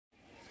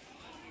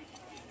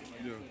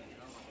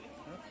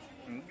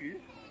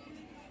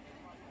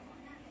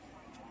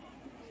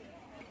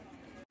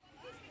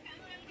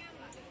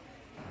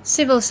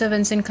Civil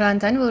servants in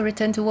Kelantan will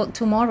return to work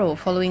tomorrow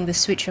following the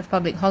switch of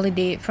public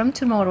holiday from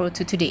tomorrow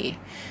to today.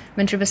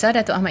 Menteri Besar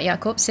Datuk Ahmad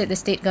Yakob said the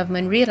state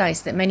government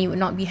realised that many would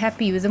not be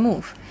happy with the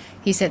move.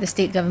 He said the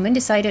state government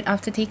decided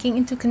after taking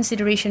into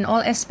consideration all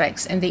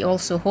aspects, and they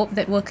also hope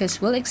that workers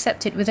will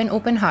accept it with an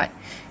open heart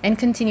and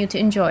continue to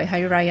enjoy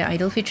Hari Raya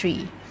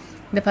Aidilfitri.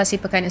 The Pasir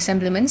Pekan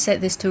assemblyman said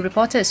this to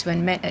reporters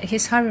when met at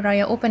his Hari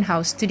Raya open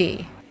house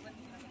today.